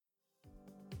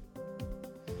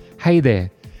Hey there,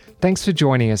 thanks for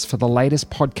joining us for the latest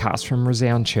podcast from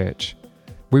Resound Church.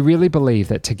 We really believe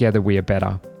that together we are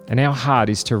better, and our heart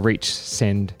is to reach,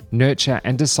 send, nurture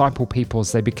and disciple people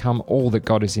as they become all that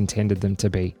God has intended them to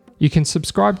be. You can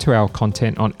subscribe to our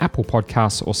content on Apple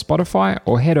Podcasts or Spotify,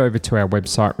 or head over to our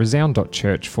website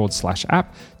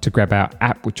resound.church/app to grab our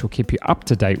app, which will keep you up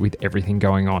to date with everything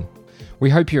going on.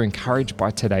 We hope you're encouraged by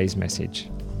today's message.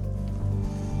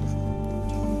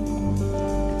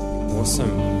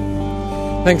 Awesome.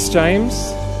 Thanks, James.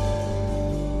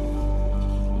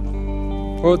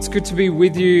 Well, it's good to be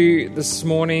with you this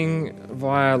morning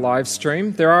via live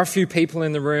stream. There are a few people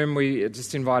in the room. We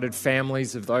just invited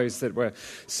families of those that were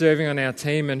serving on our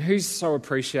team, and who so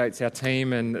appreciates our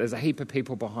team, and there's a heap of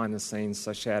people behind the scenes,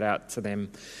 so shout out to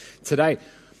them today.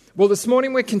 Well, this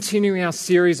morning we're continuing our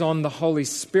series on the Holy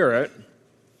Spirit,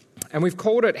 and we've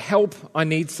called it Help, I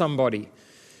Need Somebody.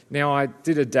 Now, I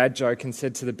did a dad joke and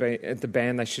said to the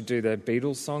band they should do the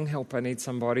Beatles song, Help, I Need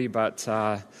Somebody, but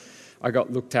I got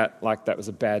looked at like that was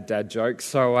a bad dad joke,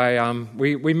 so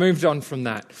we moved on from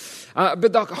that.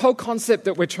 But the whole concept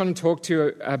that we're trying to talk to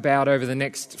you about over the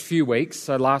next few weeks,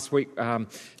 so last week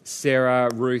Sarah,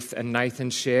 Ruth and Nathan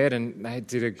shared, and they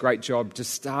did a great job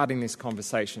just starting this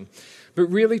conversation, but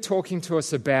really talking to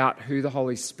us about who the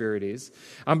Holy Spirit is.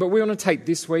 But we want to take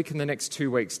this week and the next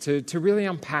 2 weeks to really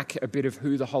unpack a bit of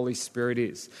who the Holy Spirit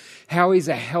is, how he's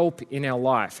a help in our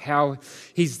life, how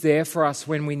he's there for us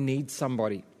when we need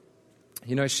somebody.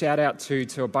 You know, shout out to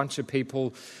a bunch of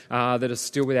people that are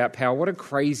still without power. What a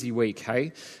crazy week,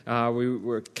 hey? We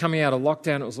were coming out of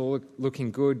lockdown. It was all looking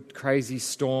good, crazy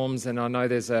storms, and I know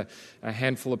there's a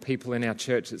handful of people in our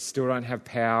church that still don't have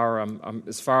power.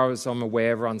 As far as I'm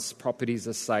aware, everyone's properties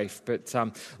are safe, but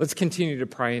let's continue to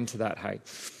pray into that, hey?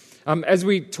 As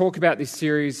we talk about this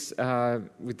series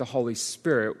with the Holy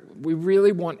Spirit, we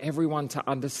really want everyone to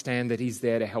understand that he's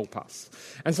there to help us.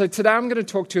 And so today I'm going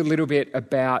to talk to you a little bit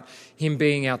about him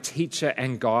being our teacher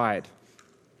and guide.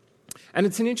 And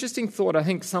it's an interesting thought. I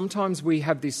think sometimes we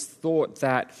have this thought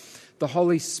that the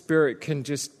Holy Spirit can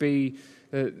just be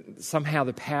somehow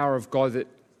the power of God that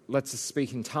lets us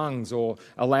speak in tongues or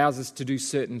allows us to do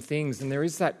certain things. And there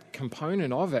is that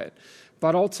component of it.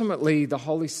 But ultimately, the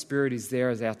Holy Spirit is there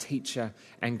as our teacher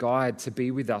and guide to be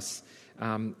with us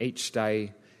each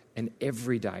day and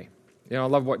every day. You know, I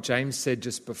love what James said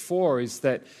just before, is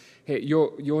that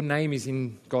your name is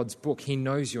in God's book. He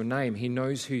knows your name. He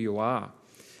knows who you are.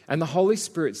 And the Holy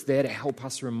Spirit's there to help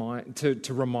us to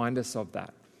remind us of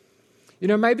that. You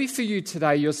know, maybe for you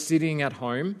today, you're sitting at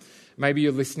home. Maybe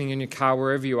you're listening in your car,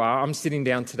 wherever you are. I'm sitting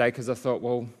down today because I thought,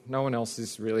 well, no one else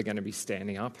is really going to be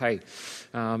standing up. Hey,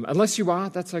 unless you are,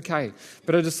 that's okay.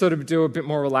 But I just sort of do a bit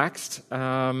more relaxed.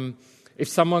 If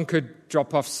someone could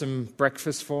drop off some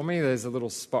breakfast for me, there's a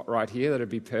little spot right here that'd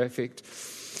be perfect.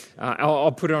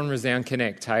 I'll put it on Resound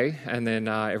Connect, hey, and then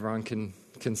everyone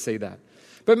can see that.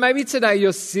 But maybe today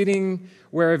you're sitting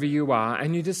wherever you are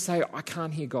and you just say, I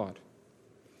can't hear God.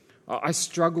 I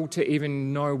struggle to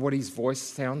even know what his voice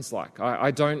sounds like.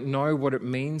 I don't know what it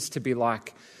means to be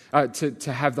like,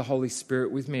 to have the Holy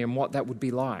Spirit with me and what that would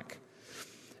be like.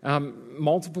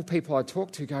 Multiple people I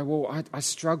talk to go, well, I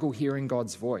struggle hearing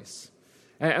God's voice.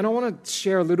 And I want to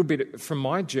share a little bit from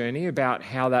my journey about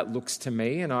how that looks to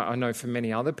me, and I know for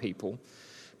many other people.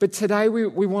 But today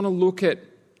we want to look at,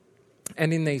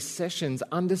 and in these sessions,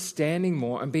 understanding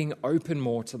more and being open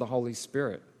more to the Holy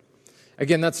Spirit.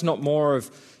 Again, that's not more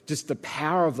of just the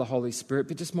power of the Holy Spirit,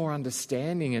 but just more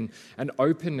understanding and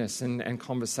openness and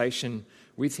conversation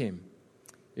with him.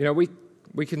 You know,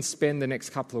 we can spend the next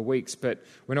couple of weeks, but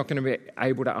we're not going to be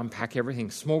able to unpack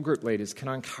everything. Small group leaders, can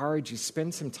I encourage you,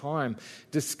 spend some time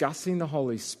discussing the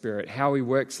Holy Spirit, how he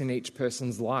works in each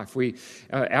person's life.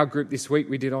 Our group this week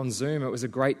we did on Zoom. It was a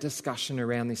great discussion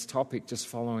around this topic, just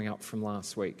following up from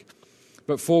last week.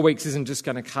 But 4 weeks isn't just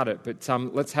going to cut it, but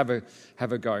let's have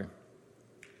a go.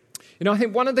 You know, I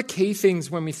think one of the key things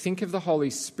when we think of the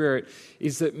Holy Spirit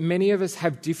is that many of us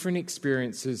have different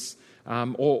experiences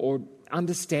or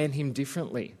understand him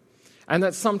differently. And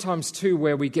that's sometimes too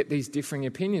where we get these differing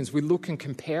opinions. We look and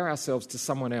compare ourselves to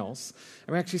someone else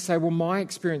and we actually say, well, my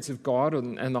experience of God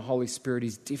and the Holy Spirit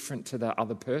is different to the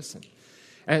other person.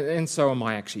 And so am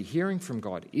I actually hearing from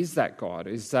God? Is that God?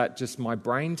 Is that just my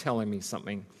brain telling me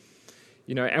something?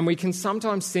 You know, and we can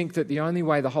sometimes think that the only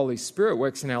way the Holy Spirit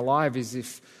works in our life is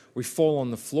if we fall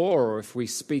on the floor or if we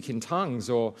speak in tongues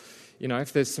or, you know,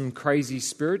 if there's some crazy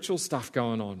spiritual stuff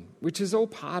going on, which is all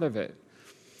part of it.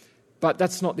 But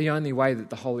that's not the only way that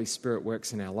the Holy Spirit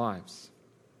works in our lives.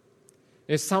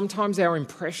 You know, sometimes our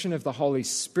impression of the Holy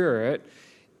Spirit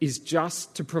is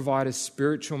just to provide a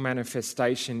spiritual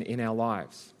manifestation in our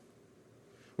lives.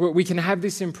 We can have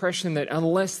this impression that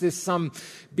unless there's some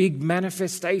big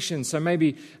manifestation, so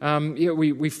maybe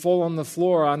we fall on the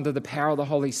floor under the power of the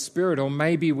Holy Spirit, or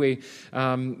maybe we're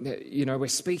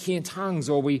speaking in tongues,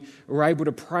 or we were able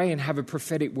to pray and have a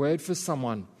prophetic word for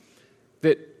someone,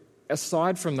 that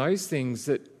aside from those things,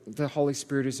 that the Holy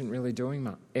Spirit isn't really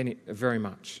doing very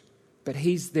much. But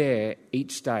He's there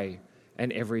each day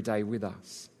and every day with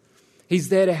us. He's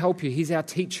there to help you. He's our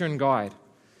teacher and guide.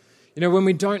 When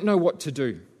we don't know what to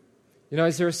do,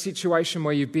 is there a situation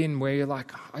where you've been where you're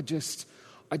like, I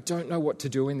don't know what to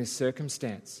do in this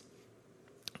circumstance.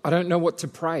 I don't know what to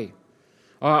pray.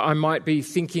 I might be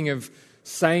thinking of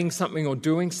saying something or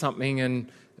doing something,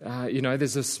 and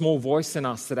there's a small voice in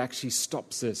us that actually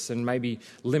stops us and maybe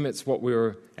limits what we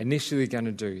were initially going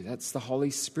to do. That's the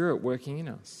Holy Spirit working in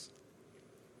us.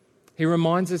 He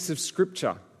reminds us of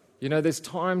Scripture. There's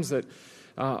times that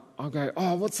I'll go,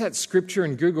 what's that Scripture?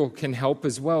 And Google can help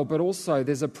as well. But also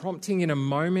there's a prompting in a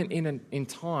moment in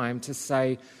time to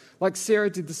say, like Sarah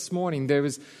did this morning, there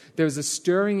was a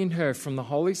stirring in her from the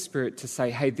Holy Spirit to say,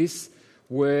 hey, this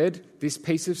word, this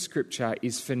piece of Scripture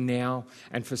is for now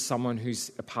and for someone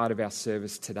who's a part of our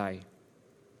service today.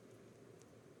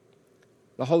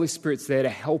 The Holy Spirit's there to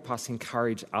help us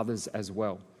encourage others as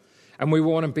well. And we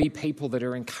want to be people that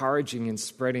are encouraging and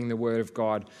spreading the word of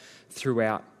God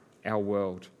throughout our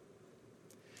world.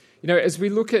 As we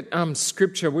look at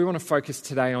Scripture, we want to focus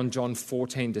today on John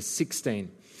 14 to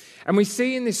 16. And we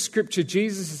see in this Scripture,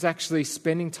 Jesus is actually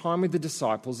spending time with the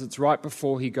disciples. It's right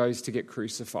before He goes to get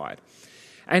crucified.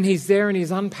 And He's there and He's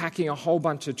unpacking a whole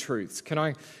bunch of truths. Can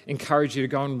I encourage you to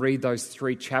go and read those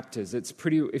 3 chapters? It's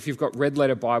if you've got red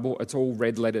letter Bible, it's all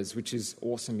red letters, which is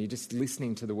awesome. You're just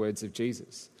listening to the words of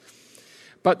Jesus.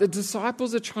 But the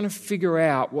disciples are trying to figure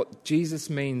out what Jesus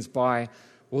means by,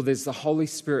 there's the Holy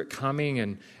Spirit coming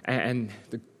and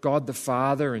the God the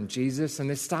Father and Jesus, and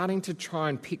they're starting to try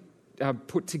and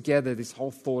put together this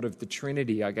whole thought of the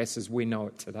Trinity, I guess, as we know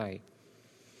it today.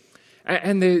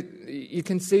 And you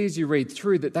can see as you read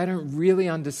through that they don't really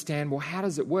understand, how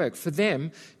does it work? For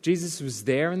them, Jesus was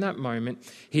there in that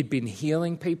moment. He'd been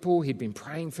healing people. He'd been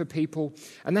praying for people.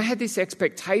 And they had this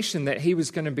expectation that He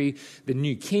was going to be the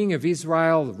new king of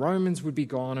Israel. The Romans would be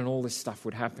gone and all this stuff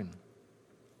would happen.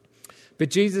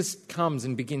 But Jesus comes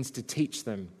and begins to teach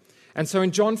them. And so in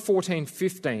John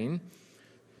 14:15,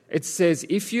 it says,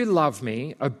 if you love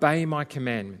me, obey my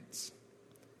commandments.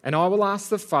 And I will ask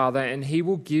the Father, and He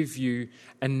will give you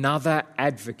another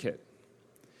advocate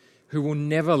who will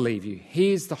never leave you.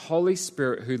 He is the Holy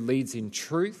Spirit who leads in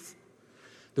truth.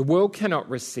 The world cannot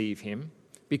receive Him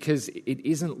because it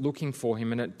isn't looking for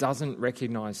Him and it doesn't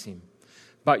recognize Him.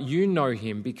 But you know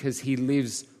Him because He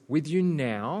lives with you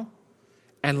now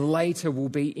and later will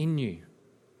be in you.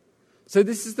 So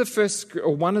this is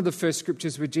one of the first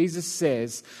scriptures where Jesus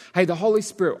says, hey, the Holy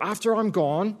Spirit, after I'm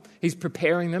gone, He's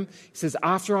preparing them. He says,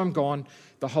 after I'm gone,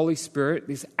 the Holy Spirit,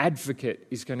 this advocate,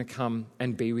 is going to come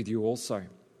and be with you also.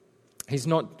 He's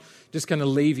not just going to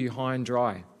leave you high and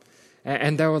dry.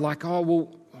 And they were like,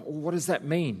 what does that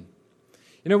mean?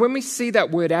 When we see that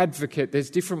word advocate, there's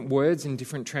different words in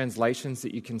different translations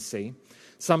that you can see.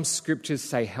 Some scriptures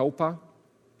say helper.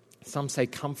 Some say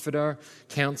comforter,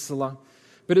 counselor.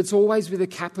 But it's always with a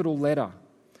capital letter.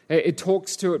 It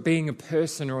talks to it being a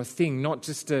person or a thing, not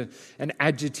just an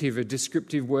adjective, a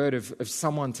descriptive word of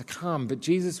someone to come. But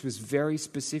Jesus was very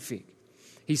specific.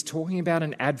 He's talking about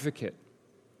an advocate.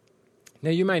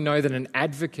 Now, you may know that an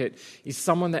advocate is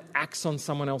someone that acts on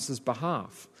someone else's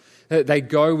behalf. They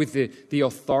go with the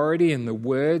authority and the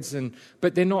words,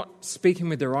 but they're not speaking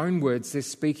with their own words. They're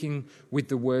speaking with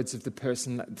the words of the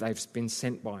person that they've been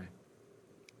sent by.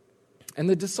 And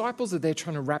the disciples are there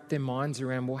trying to wrap their minds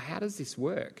around, how does this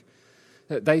work?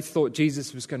 They thought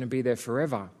Jesus was going to be there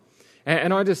forever.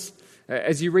 And I just,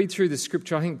 as you read through the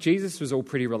Scripture, I think Jesus was all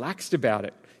pretty relaxed about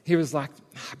it. He was like,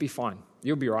 be fine,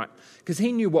 you'll be right. Because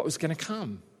He knew what was going to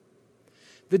come.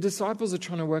 The disciples are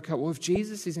trying to work out, if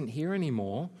Jesus isn't here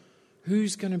anymore,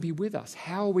 who's going to be with us?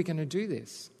 How are we going to do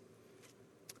this?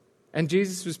 And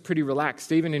Jesus was pretty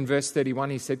relaxed. Even in verse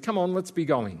 31, He said, come on, let's be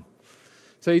going.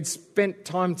 So He'd spent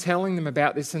time telling them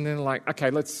about this, and then like, okay,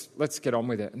 let's get on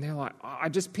with it. And they're like, I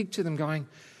just picture them going,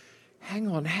 hang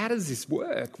on, how does this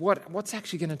work? What's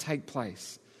actually going to take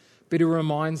place? But He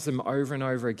reminds them over and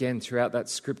over again throughout that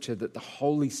Scripture that the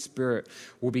Holy Spirit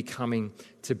will be coming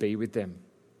to be with them.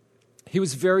 He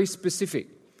was very specific.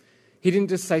 He didn't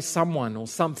just say someone or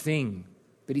something,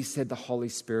 but He said the Holy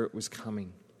Spirit was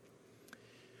coming.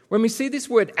 When we see this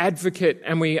word advocate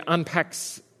and we unpack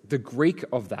the Greek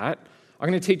of that, I'm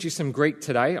going to teach you some Greek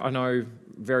today. I know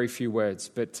very few words.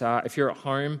 But if you're at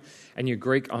home and you're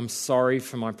Greek, I'm sorry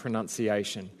for my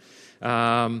pronunciation.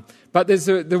 But there's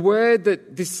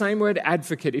this same word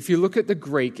advocate, if you look at the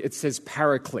Greek, it says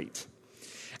paraclete.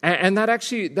 And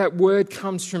that word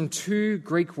comes from two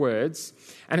Greek words,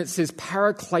 and it says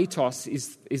parakletos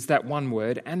is that one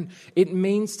word, and it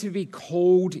means to be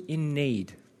called in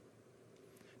need.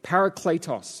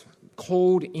 Parakletos,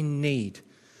 called in need.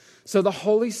 So the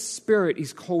Holy Spirit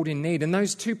is called in need, and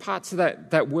those two parts of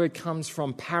that word comes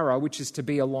from para, which is to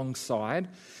be alongside.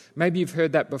 Maybe you've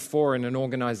heard that before in an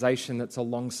organisation that's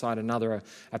alongside another,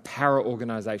 a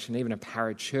para-organisation, even a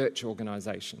para-church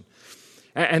organisation.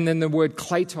 And then the word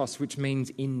kletos, which means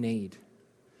in need.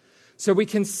 So we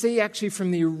can see actually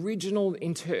from the original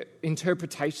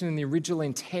interpretation and the original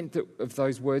intent of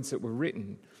those words that were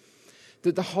written,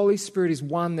 that the Holy Spirit is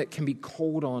one that can be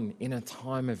called on in a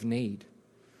time of need.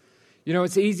 You know,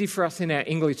 it's easy for us in our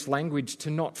English language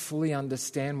to not fully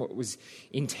understand what was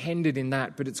intended in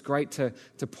that, but it's great to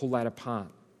pull that apart.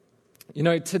 You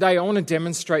know, today I want to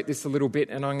demonstrate this a little bit,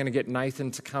 and I'm going to get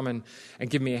Nathan to come and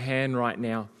give me a hand right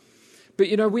now. But,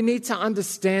 you know, we need to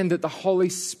understand that the Holy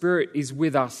Spirit is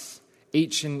with us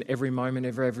each and every moment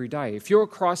of every day. If you're a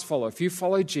Christ follower, if you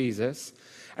follow Jesus,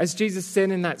 as Jesus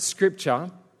said in that scripture,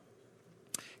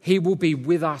 he will be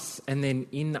with us and then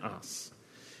in us.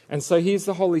 And so here's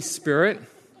the Holy Spirit.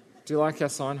 Do you like our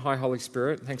sign? Hi, Holy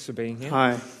Spirit. Thanks for being here.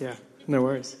 Hi. Yeah, no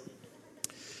worries.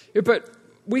 Yeah, but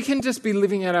we can just be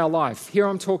living out our life. Here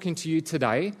I'm talking to you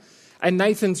today, and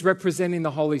Nathan's representing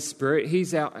the Holy Spirit.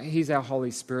 He's our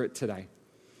Holy Spirit today.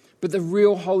 But the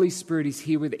real Holy Spirit is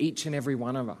here with each and every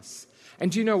one of us.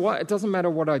 And do you know what? It doesn't matter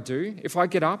what I do. If I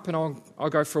get up and I'll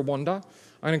go for a wander,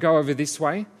 I'm going to go over this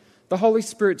way. The Holy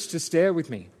Spirit's just there with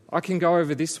me. I can go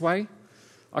over this way.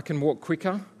 I can walk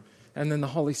quicker. And then the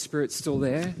Holy Spirit's still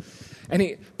there.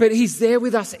 But he's there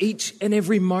with us each and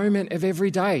every moment of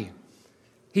every day.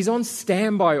 He's on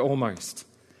standby almost.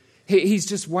 He's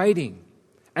just waiting.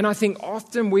 And I think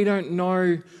often we don't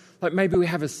know, like maybe we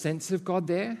have a sense of God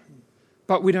there,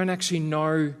 but we don't actually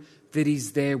know that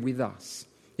he's there with us.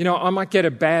 You know, I might get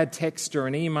a bad text or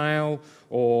an email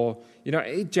or, you know,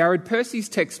 hey, Jared Percy's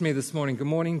texted me this morning. Good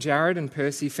morning, Jared and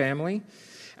Percy family.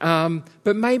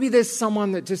 But maybe there's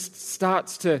someone that just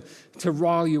starts to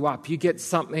rile you up. You get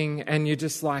something and you're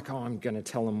just like, oh, I'm going to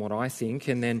tell them what I think.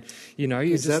 And then, you know,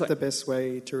 you're Is that the best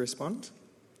way to respond?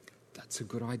 That's a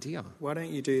good idea. Why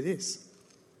don't you do this?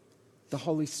 The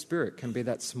Holy Spirit can be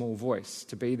that small voice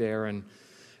to be there and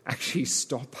actually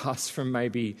stop us from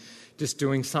maybe just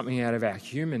doing something out of our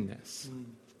humanness.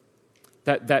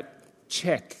 That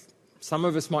check. Some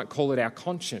of us might call it our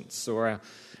conscience or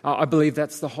I believe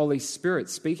that's the Holy Spirit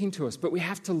speaking to us, but we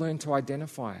have to learn to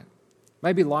identify it.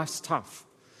 Maybe life's tough.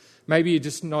 Maybe you're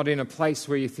just not in a place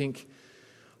where you think,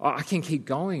 oh, I can keep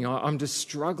going. I'm just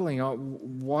struggling.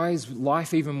 Why is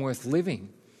life even worth living?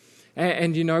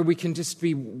 And, you know, we can just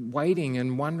be waiting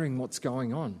and wondering what's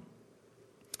going on.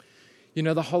 You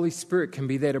know, the Holy Spirit can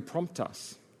be there to prompt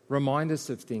us, remind us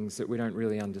of things that we don't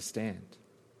really understand.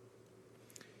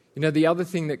 You know, the other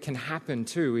thing that can happen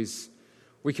too is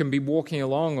we can be walking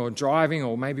along or driving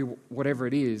or maybe whatever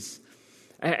it is,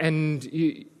 and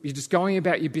you're just going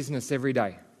about your business every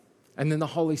day. And then the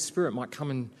Holy Spirit might come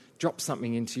and drop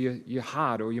something into your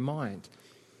heart or your mind.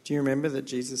 Do you remember that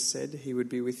Jesus said he would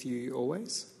be with you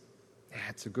always? Yeah,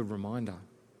 it's a good reminder.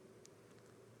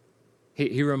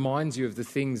 He reminds you of the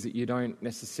things that you don't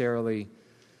necessarily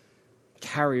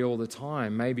carry all the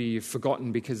time. Maybe you've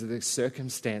forgotten because of the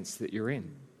circumstance that you're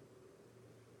in.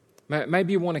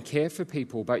 Maybe you want to care for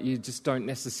people, but you just don't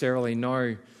necessarily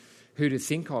know who to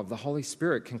think of. The Holy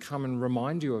Spirit can come and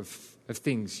remind you of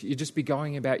things. You just be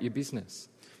going about your business.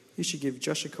 You should give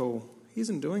Josh a call. He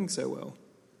isn't doing so well.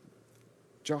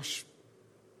 Josh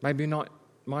might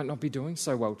not be doing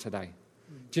so well today.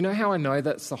 Do you know how I know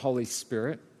that's the Holy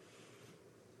Spirit?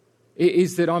 It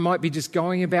is that I might be just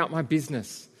going about my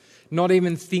business, not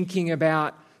even thinking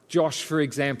about Josh, for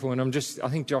example, and I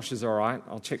think Josh is all right.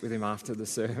 I'll check with him after the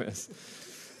service.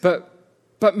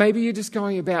 But maybe you're just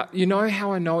going about, you know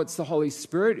how I know it's the Holy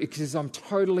Spirit? Because I'm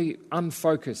totally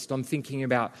unfocused on thinking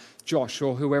about Josh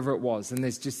or whoever it was. And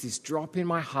there's just this drop in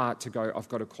my heart to go, I've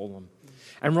got to call them.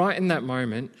 And right in that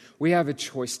moment, we have a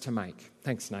choice to make.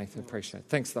 Thanks, Nathan. Appreciate it.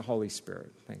 Thanks, the Holy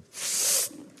Spirit. Thanks.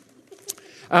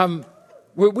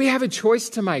 We have a choice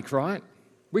to make, right?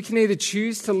 We can either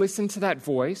choose to listen to that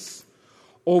voice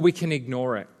or we can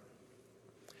ignore it.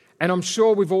 And I'm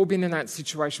sure we've all been in that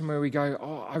situation where we go,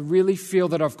 oh, I really feel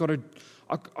that I've got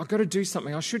to do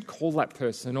something. I should call that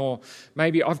person. Or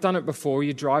maybe I've done it before.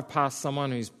 You drive past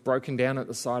someone who's broken down at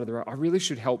the side of the road. I really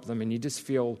should help them. And you just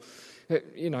feel,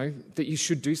 that you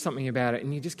should do something about it,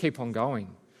 and you just keep on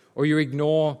going. Or you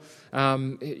ignore,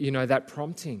 that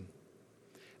prompting.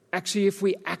 Actually, if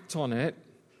we act on it,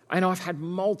 and I've had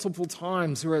multiple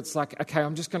times where it's like, okay,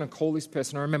 I'm just going to call this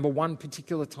person. I remember one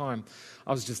particular time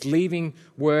I was just leaving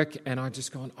work and I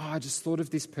just gone, I just thought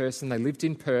of this person. They lived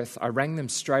in Perth. I rang them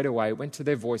straight away, went to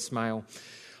their voicemail.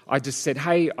 I just said,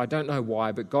 hey, I don't know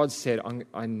why, but God said,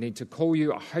 I need to call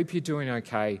you. I hope you're doing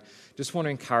okay. Just want to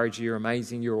encourage you. You're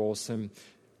amazing. You're awesome.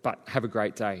 But have a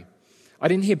great day. I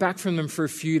didn't hear back from them for a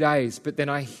few days, but then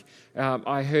I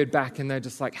heard back and they're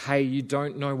just like, hey, you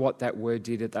don't know what that word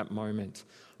did at that moment.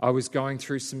 I was going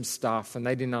through some stuff and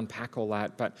they didn't unpack all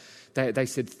that, but they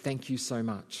said, thank you so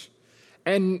much.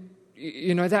 And,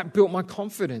 that built my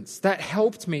confidence. That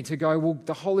helped me to go, well,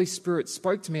 the Holy Spirit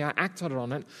spoke to me. I acted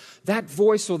on it. That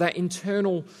voice or that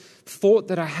internal thought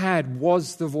that I had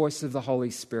was the voice of the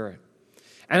Holy Spirit.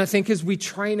 And I think as we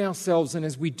train ourselves and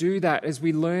as we do that, as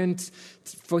we learn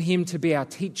for Him to be our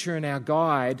teacher and our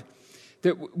guide,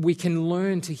 that we can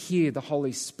learn to hear the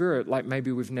Holy Spirit like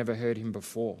maybe we've never heard Him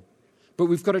before. But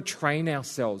we've got to train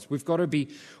ourselves. We've got to be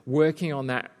working on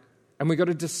that. And we've got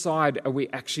to decide, are we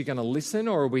actually going to listen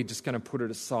or are we just going to put it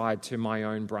aside to my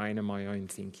own brain and my own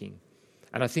thinking?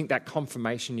 And I think that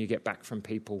confirmation you get back from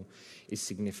people is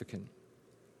significant.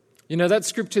 That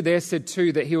scripture there said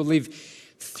too that He'll live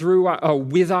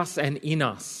with us and in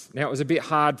us. Now, it was a bit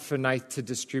hard for Nath to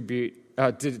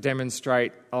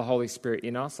demonstrate the Holy Spirit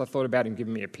in us. I thought about him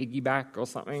giving me a piggyback or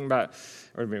something, but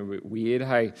it would have been a bit weird,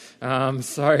 hey?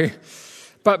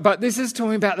 But this is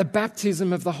talking about the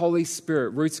baptism of the Holy Spirit.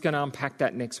 Ruth's going to unpack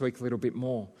that next week a little bit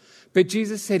more. But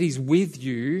Jesus said He's with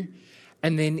you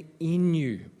and then in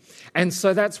you. And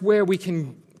so that's where we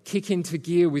can kick into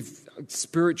gear with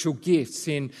spiritual gifts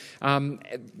in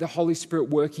the Holy Spirit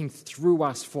working through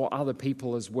us for other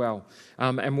people as well.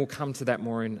 And we'll come to that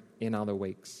more in other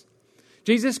weeks.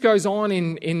 Jesus goes on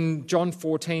in John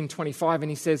 14:25 and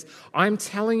He says, I'm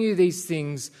telling you these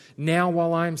things now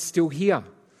while I'm still here.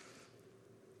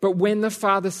 But when the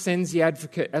Father sends the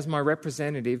advocate as my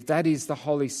representative, that is the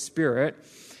Holy Spirit,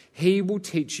 He will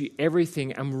teach you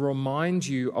everything and remind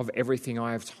you of everything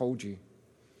I have told you.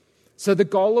 So the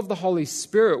goal of the Holy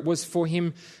Spirit was for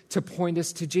Him to point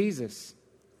us to Jesus.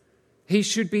 He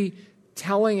should be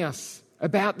telling us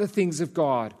about the things of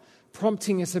God,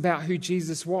 prompting us about who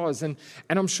Jesus was. And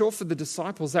I'm sure for the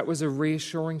disciples that was a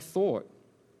reassuring thought.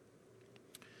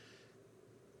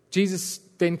 Jesus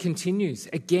then continues.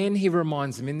 Again, He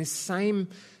reminds them in this same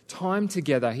time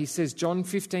together. He says, John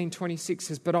 15:26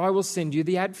 says, but I will send you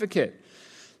the advocate,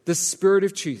 the Spirit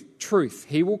of truth.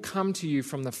 He will come to you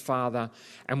from the Father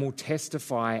and will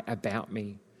testify about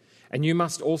me. And you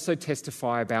must also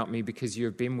testify about me because you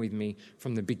have been with me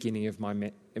from the beginning of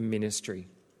my ministry.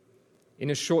 In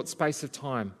a short space of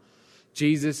time,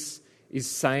 Jesus is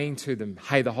saying to them,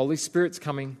 hey, the Holy Spirit's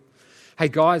coming. Hey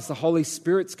guys, the Holy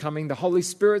Spirit's coming. The Holy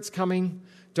Spirit's coming.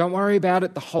 Don't worry about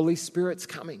it. The Holy Spirit's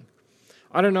coming.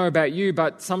 I don't know about you,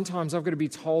 but sometimes I've got to be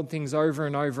told things over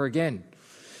and over again.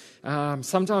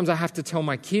 Sometimes I have to tell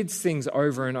my kids things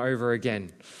over and over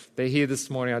again. They're here this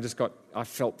morning. I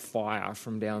felt fire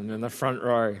from down in the front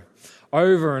row.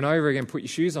 Over and over again, put your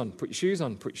shoes on, put your shoes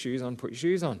on, put your shoes on, put your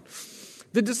shoes on.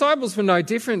 The disciples were no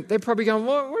different. They're probably going,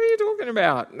 what are you talking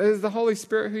about? There's the Holy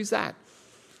Spirit. Who's that?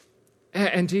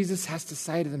 And Jesus has to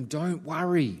say to them, don't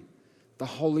worry. The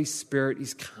Holy Spirit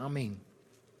is coming.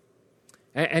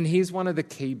 And here's one of the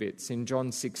key bits in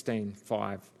John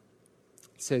 16:5. It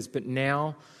says, but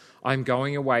now I'm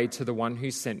going away to the one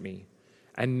who sent me,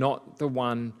 and not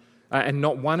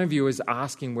one of you is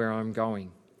asking where I'm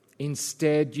going.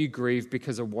 Instead, you grieve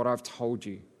because of what I've told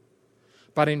you.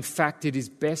 But in fact, it is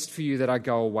best for you that I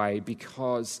go away,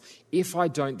 because if I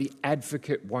don't, the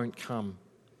advocate won't come.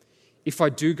 If I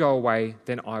do go away,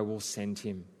 then I will send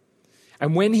him.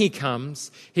 And when he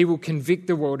comes, he will convict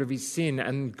the world of his sin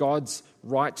and God's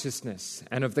righteousness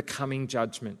and of the coming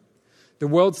judgment. The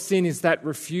world's sin is that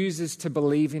refuses to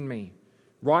believe in me.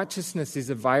 Righteousness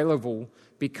is available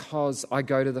because I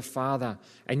go to the Father,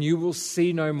 and you will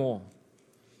see no more.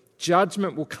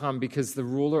 Judgment will come because the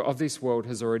ruler of this world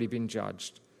has already been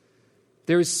judged.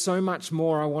 There is so much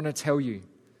more I want to tell you,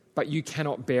 but you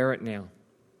cannot bear it now.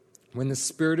 When the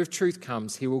Spirit of truth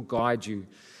comes, he will guide you.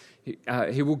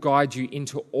 He will guide you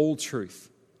into all truth.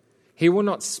 He will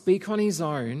not speak on his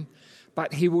own,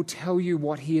 but he will tell you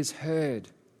what he has heard.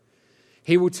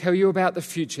 He will tell you about the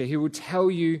future. He will tell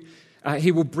you,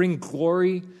 he will bring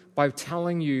glory by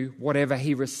telling you whatever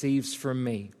he receives from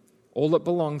me. All that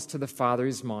belongs to the Father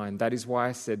is mine. That is why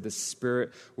I said the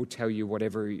Spirit will tell you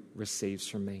whatever he receives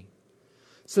from me.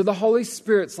 So the Holy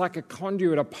Spirit's like a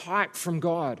conduit, a pipe from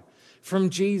God, from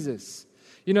Jesus.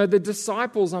 You know, the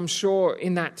disciples, I'm sure,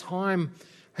 in that time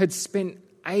had spent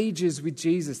ages with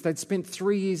Jesus. They'd spent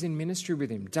 3 years in ministry with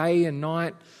him, day and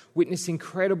night, witnessed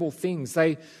incredible things.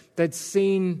 They'd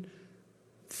seen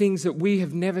things that we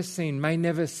have never seen, may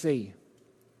never see.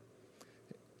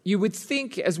 You would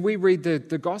think, as we read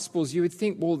the Gospels, you would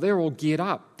think, well, they're all geared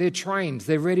up. They're trained.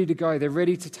 They're ready to go. They're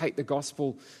ready to take the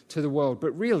gospel to the world.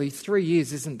 But really, 3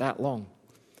 years isn't that long.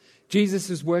 Jesus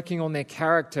was working on their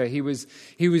character. He was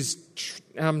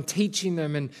teaching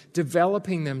them and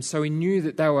developing them, so he knew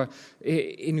that they were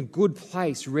in a good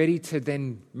place, ready to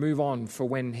then move on for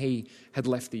when he had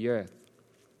left the earth.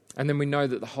 And then we know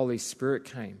that the Holy Spirit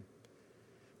came.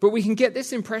 But we can get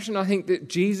this impression, I think, that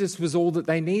Jesus was all that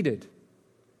they needed.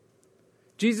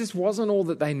 Jesus wasn't all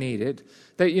that they needed.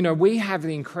 That, you know, we have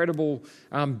the incredible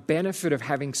benefit of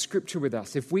having Scripture with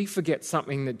us. If we forget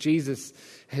something that Jesus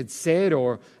had said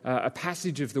or a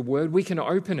passage of the Word, we can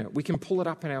open it. We can pull it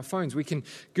up in our phones. We can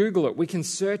Google it. We can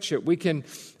search it. We can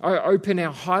open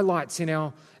our highlights in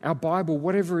our Bible,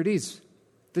 whatever it is.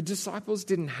 The disciples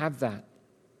didn't have that.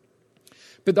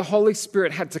 But the Holy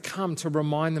Spirit had to come to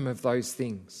remind them of those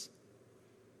things.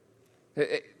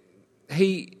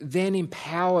 He then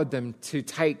empowered them to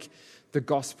take the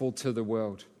gospel to the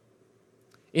world.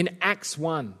 In Acts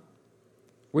 1,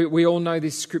 we all know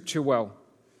this scripture well.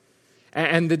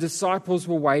 And the disciples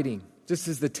were waiting. Just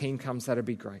as the team comes, that'd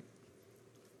be great.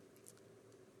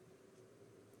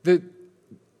 The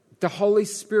Holy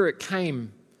Spirit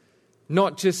came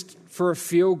not just for a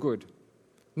feel-good,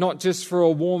 not just for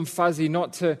a warm fuzzy,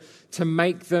 not to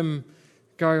make them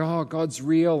go, oh, God's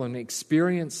real and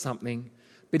experience something,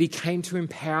 but he came to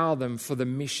empower them for the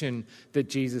mission that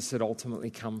Jesus had ultimately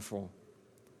come for.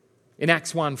 In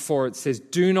Acts 1:4 it says,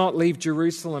 "Do not leave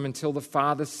Jerusalem until the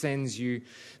Father sends you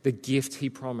the gift he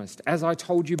promised. As I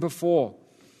told you before,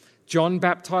 John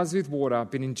baptized with water,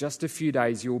 but in just a few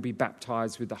days you will be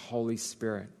baptized with the Holy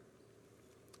Spirit."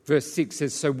 Verse 6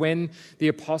 says, "So when the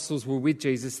apostles were with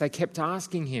Jesus, they kept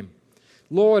asking him,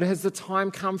 'Lord, has the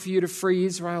time come for you to free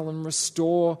Israel and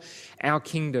restore our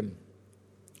kingdom?'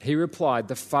 He replied,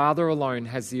 'The Father alone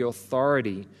has the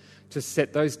authority to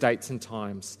set those dates and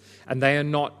times, and they are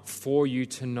not for you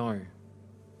to know.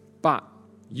 But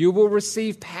you will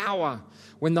receive power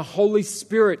when the Holy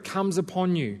Spirit comes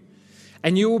upon you,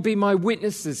 and you will be my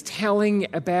witnesses, telling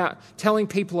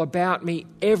people about me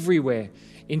everywhere,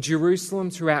 in Jerusalem,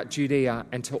 throughout Judea,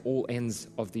 and to all ends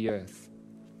of the earth.'"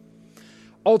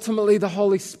 Ultimately, the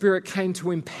Holy Spirit came to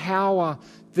empower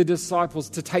the disciples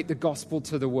to take the gospel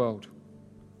to the world.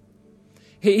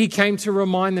 He came to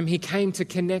remind them, he came to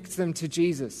connect them to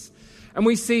Jesus. And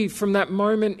we see from that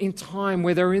moment in time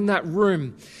where they're in that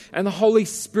room and the Holy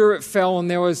Spirit fell, and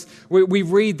we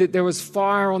read that there was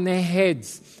fire on their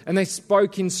heads, and they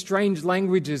spoke in strange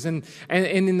languages and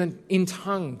in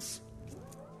tongues.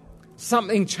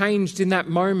 Something changed in that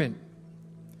moment.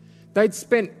 They'd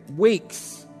spent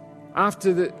weeks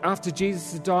after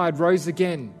Jesus had died, rose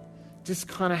again, just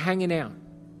kind of hanging out.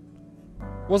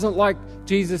 It wasn't like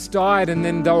Jesus died and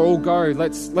then they'll all go,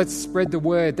 let's spread the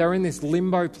word. They're in this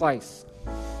limbo place.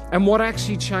 And what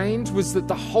actually changed was that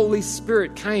the Holy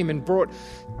Spirit came and brought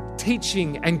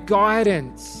teaching and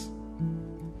guidance.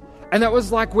 And that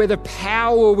was like where the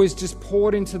power was just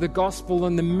poured into the gospel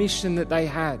and the mission that they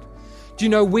had. Do you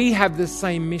know we have the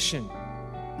same mission?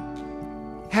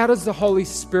 How does the Holy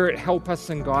Spirit help us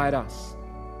and guide us?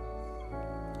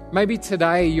 Maybe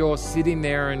today you're sitting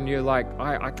there and you're like,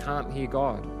 I can't hear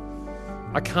God.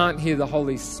 I can't hear the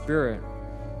Holy Spirit.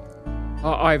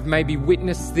 I've maybe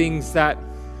witnessed things that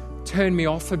turn me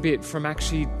off a bit from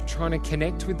actually trying to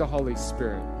connect with the Holy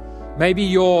Spirit. Maybe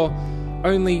your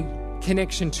only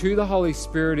connection to the Holy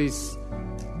Spirit is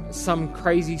some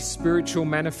crazy spiritual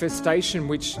manifestation,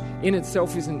 which in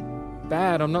itself isn't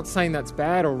bad. I'm not saying that's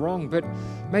bad or wrong, but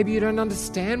maybe you don't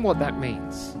understand what that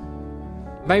means.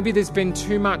 Maybe there's been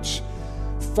too much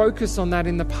focus on that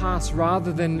in the past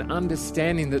rather than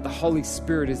understanding that the Holy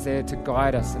Spirit is there to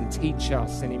guide us and teach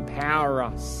us and empower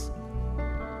us.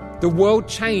 The world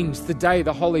changed the day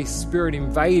the Holy Spirit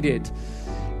invaded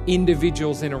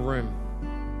individuals in a room.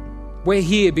 We're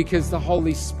here because the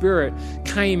Holy Spirit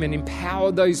came and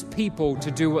empowered those people to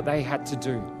do what they had to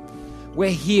do. We're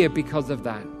here because of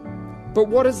that. But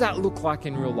what does that look like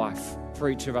in real life for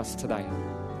each of us today?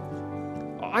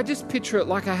 I just picture it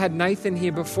like I had Nathan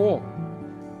here before.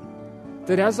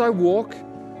 That as I walk,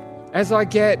 as I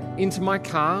get into my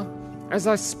car, as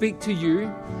I speak to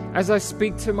you, as I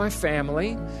speak to my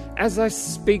family, as I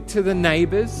speak to the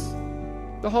neighbors,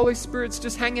 the Holy Spirit's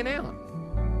just hanging out.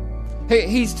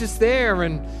 He's just there,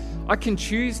 and I can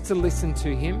choose to listen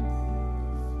to him,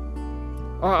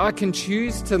 I can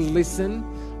choose to listen.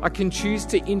 I can choose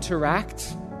to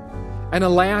interact and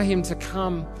allow him to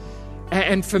come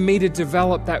and for me to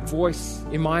develop that voice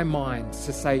in my mind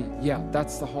to say, yeah,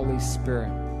 that's the Holy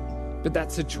Spirit. But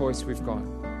that's a choice we've got.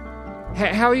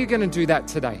 How are you going to do that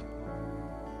today?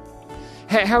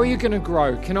 How are you going to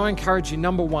grow? Can I encourage you?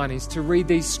 Number one is to read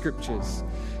these scriptures,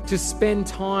 to spend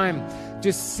time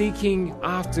just seeking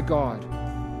after God.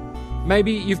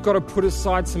 Maybe you've got to put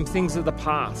aside some things of the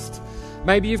past.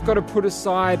 Maybe you've got to put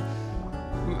aside,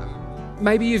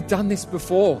 maybe you've done this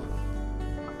before.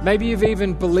 Maybe you've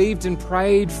even believed and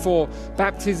prayed for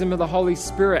baptism of the Holy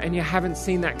Spirit and you haven't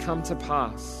seen that come to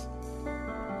pass.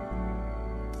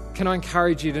 Can I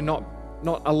encourage you to not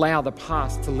allow the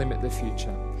past to limit the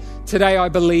future? Today, I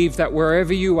believe that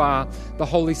wherever you are, the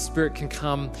Holy Spirit can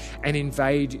come and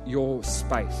invade your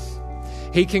space.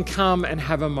 He can come and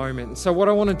have a moment. So what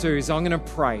I want to do is I'm going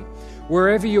to pray.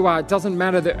 Wherever you are, it doesn't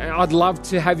matter. That I'd love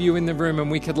to have you in the room and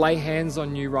we could lay hands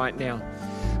on you right now.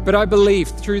 But I believe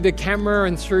through the camera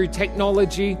and through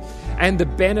technology and the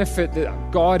benefit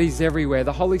that God is everywhere,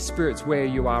 the Holy Spirit's where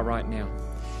you are right now.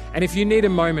 And if you need a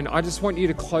moment, I just want you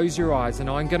to close your eyes and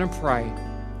I'm going to pray.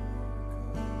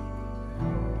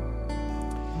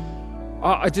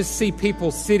 I just see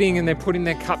people sitting and they're putting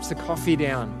their cups of coffee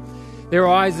down. Their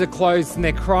eyes are closed and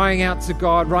they're crying out to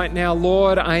God right now,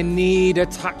 Lord, I need a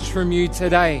touch from you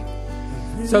today.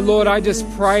 So Lord, I just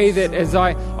pray that as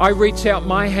I reach out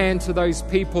my hand to those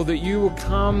people, that you will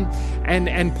come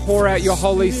and pour out your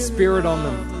Holy Spirit on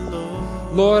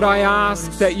them. Lord, I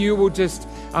ask that you will just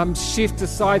shift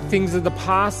aside things of the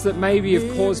past that maybe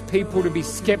have caused people to be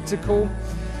skeptical.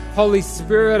 Holy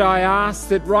Spirit, I ask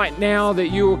that right now that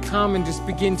you will come and just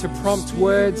begin to prompt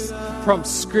words, prompt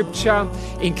scripture,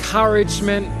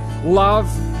 encouragement, love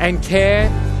and care,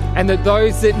 and that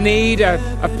those that need a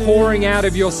pouring out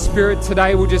of your Spirit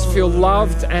today will just feel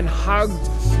loved and hugged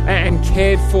and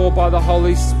cared for by the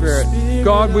Holy Spirit.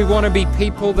 God, we want to be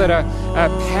people that are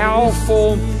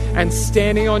powerful and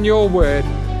standing on your word.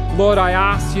 Lord, I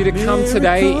ask you to come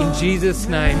today in Jesus'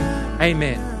 name.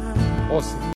 Amen.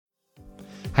 Awesome.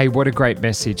 Hey, what a great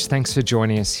message. Thanks for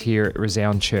joining us here at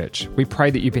Resound Church. We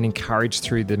pray that you've been encouraged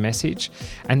through the message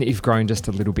and that you've grown just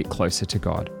a little bit closer to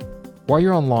God. While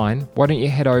you're online, why don't you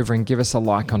head over and give us a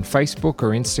like on Facebook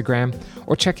or Instagram,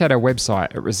 or check out our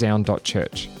website at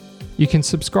resound.church. You can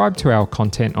subscribe to our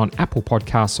content on Apple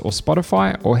Podcasts or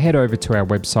Spotify, or head over to our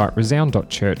website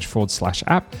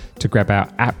resound.church/app to grab our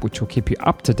app, which will keep you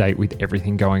up to date with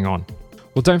everything going on.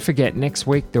 Well, don't forget, next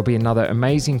week there'll be another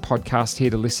amazing podcast here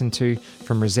to listen to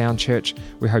from Resound Church.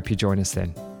 We hope you join us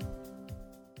then.